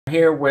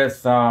Here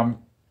with a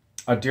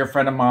dear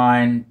friend of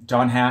mine,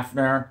 Don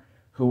Haffner,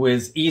 who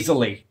is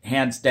easily,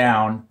 hands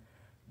down,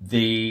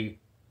 the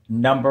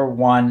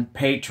 #1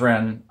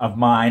 patron of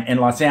mine in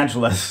Los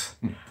Angeles.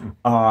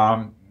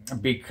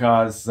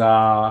 Because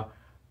for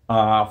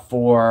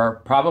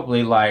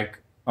probably like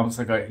almost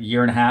like a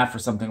year and a half or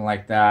something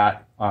like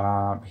that,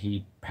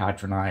 he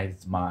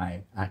patronized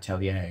my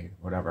atelier,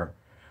 whatever.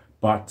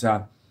 But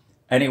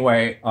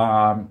anyway,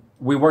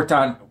 we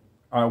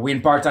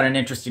embarked on an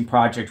interesting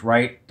project,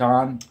 right,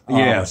 Don?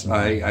 Yes,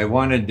 I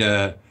wanted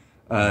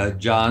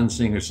John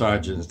Singer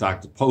Sargent's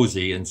Dr.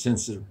 Posey, and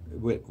since it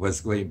was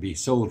going to be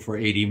sold for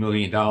 $80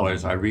 million,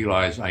 I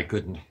realized I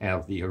couldn't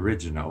have the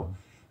original,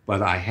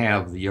 but I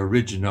have the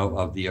original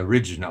of the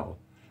original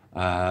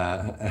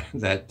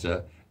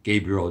that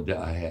Gabriel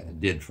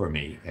did for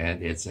me,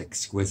 and it's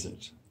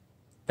exquisite.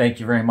 Thank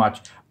you very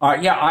much.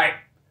 Yeah,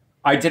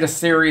 I did a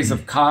series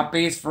of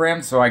copies for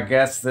him, so I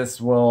guess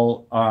this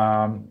will,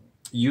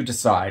 you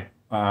decide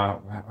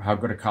how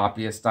good a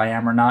copyist I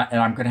am or not, and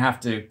I'm going to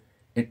have to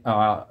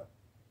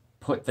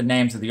put the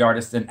names of the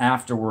artists in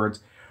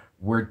afterwards.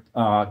 We're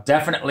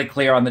definitely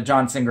clear on the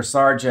John Singer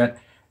Sargent,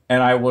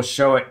 and I will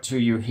show it to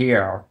you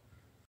here.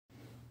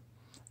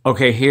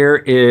 Okay, here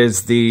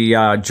is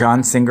the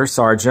John Singer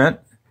Sargent,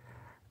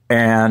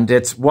 and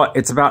it's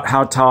about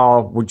how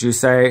tall would you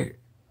say?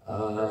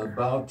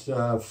 About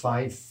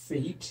 5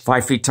 feet.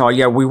 5 feet tall.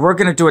 Yeah, we were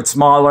going to do it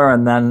smaller,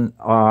 and then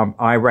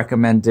I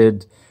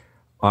recommended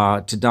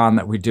to Don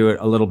that we do it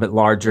a little bit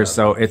larger,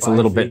 so it's a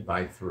little bit 5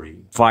 by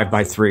 3. 5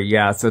 by 3.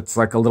 Yeah, so it's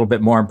like a little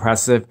bit more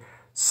impressive.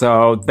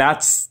 So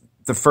that's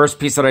the first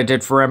piece that I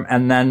did for him,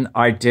 and then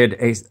I did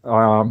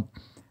I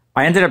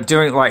ended up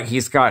doing like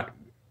he's got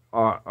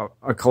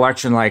a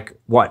collection like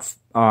what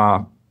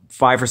 5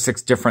 or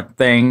 6 different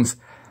things.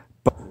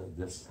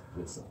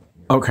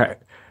 Okay.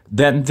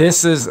 Then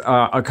this is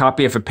a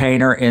copy of a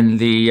painter in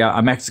the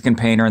a Mexican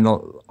painter in the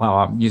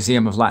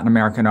Museum of Latin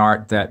American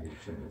Art that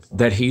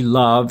he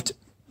loved,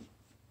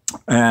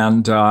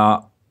 and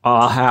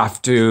I'll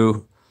have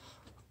to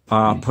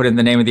put in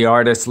the name of the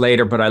artist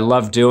later. But I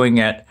love doing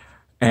it.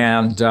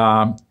 And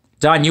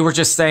Don, you were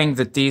just saying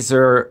that these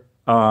are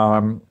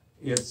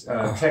it's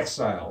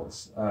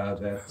textiles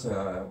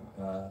that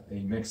a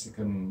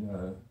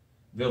Mexican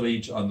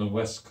village on the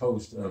west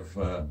coast of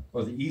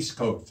or the east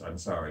coast, I'm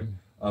sorry,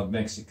 of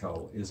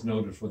Mexico is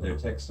noted for their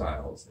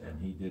textiles,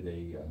 and he did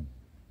a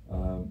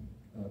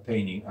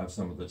painting of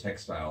some of the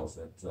textiles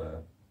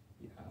that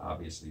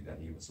obviously that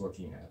he was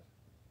looking at.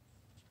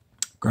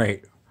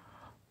 Great.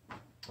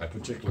 I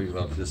particularly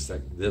love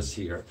this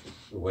here,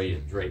 the way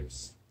it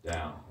drapes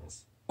down.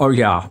 Oh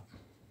yeah,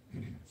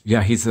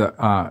 yeah, he's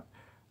a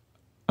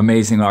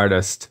amazing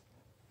artist.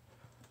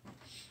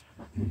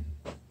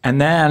 And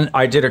then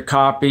I did a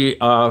copy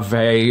of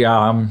a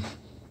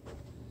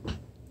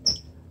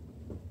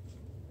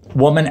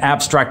woman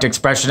abstract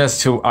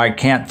expressionist who I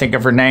can't think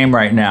of her name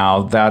right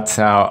now. That's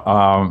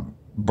how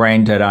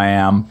brain dead I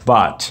am.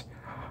 But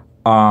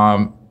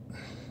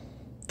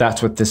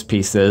that's what this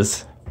piece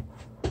is.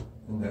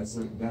 And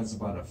that's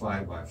about a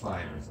 5 by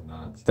 5, is it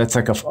not? That's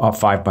like a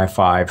 5 by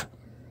 5.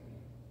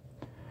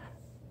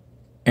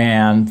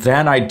 And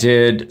then I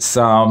did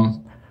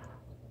some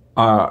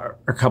a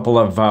couple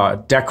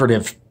of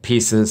decorative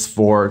pieces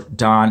for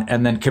Don.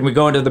 And then can we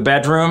go into the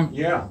bedroom?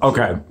 Yeah.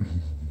 Okay. Sure.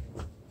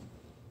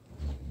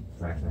 In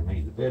fact, I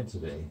made the bed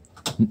today.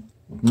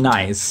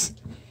 Nice.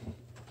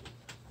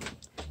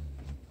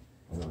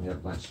 I don't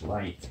have much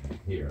light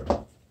here.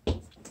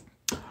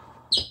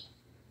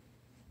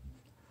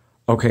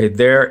 Okay,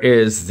 there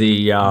is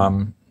the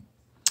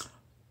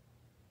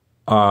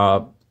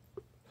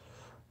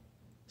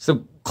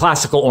some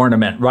classical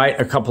ornament, right?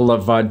 A couple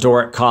of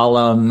Doric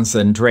columns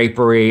and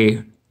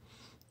drapery,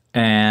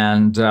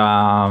 and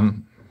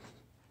then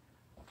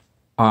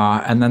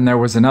there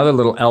was another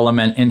little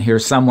element in here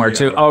somewhere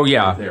too. Oh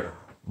yeah, there.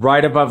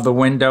 Right above the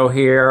window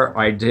here,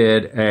 I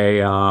did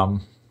a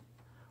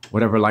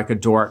whatever, like a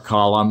Doric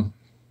column.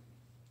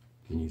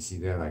 Can you see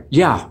that?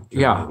 Yeah,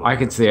 I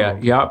can see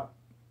it. Yep.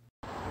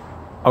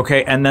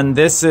 Okay, and then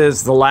this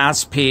is the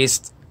last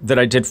piece that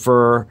I did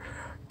for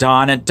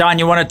Don. And Don,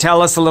 you want to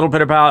tell us a little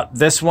bit about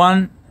this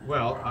one?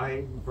 Well,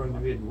 I'm from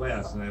the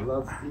Midwest, and I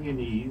love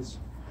peonies.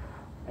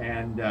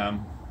 And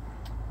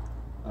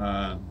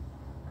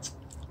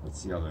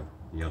what's the other?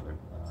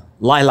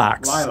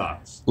 Lilacs.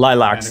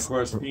 And of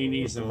course,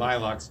 peonies and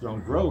lilacs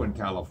don't grow in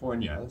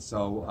California,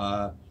 so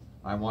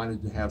I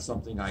wanted to have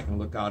something I can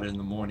look out in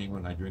the morning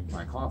when I drink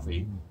my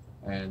coffee.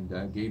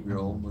 And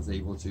Gabriel was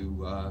able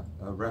to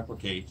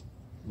replicate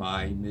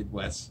my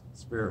Midwest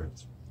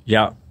spirit.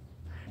 Yeah.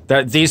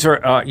 These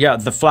are,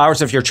 the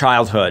flowers of your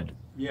childhood.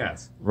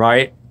 Yes.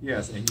 Right?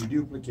 Yes, and you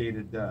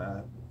duplicated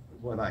the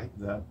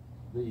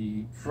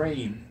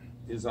frame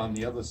is on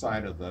the other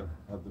side of the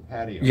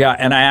patio. Yeah,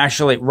 and I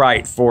actually,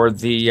 for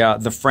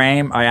the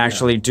frame, I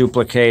actually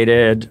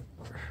duplicated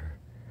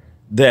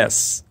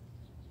this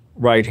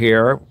right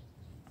here.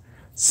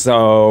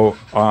 So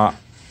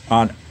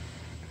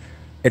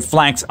it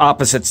flanks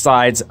opposite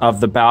sides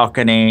of the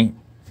balcony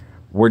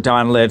where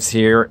Don lives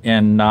here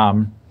in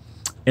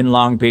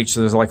Long Beach. So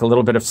there's like a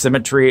little bit of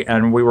symmetry,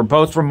 and we were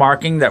both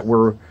remarking that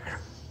we're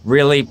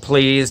really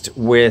pleased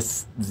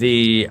with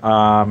the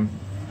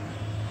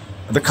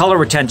color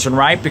retention,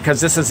 right?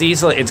 Because this is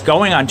it's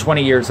going on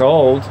 20 years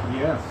old.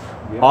 Yes.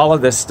 All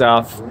of this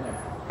stuff,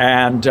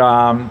 and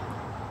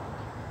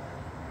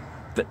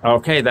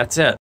okay, that's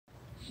it.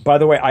 By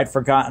the way, I'd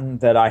forgotten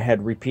that I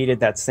had repeated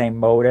that same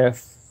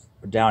motif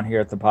down here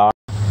at the bottom.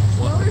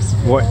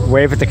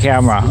 Wave at the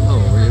camera. Oh,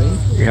 really?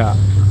 Yeah,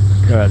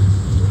 good.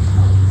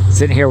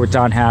 Sitting here with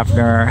Don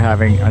Haffner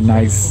having a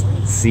nice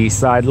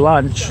seaside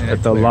lunch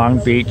at the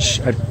Long Beach,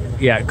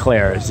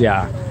 Claire's,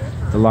 the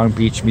Long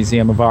Beach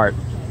Museum of Art.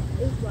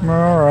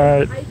 All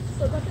right.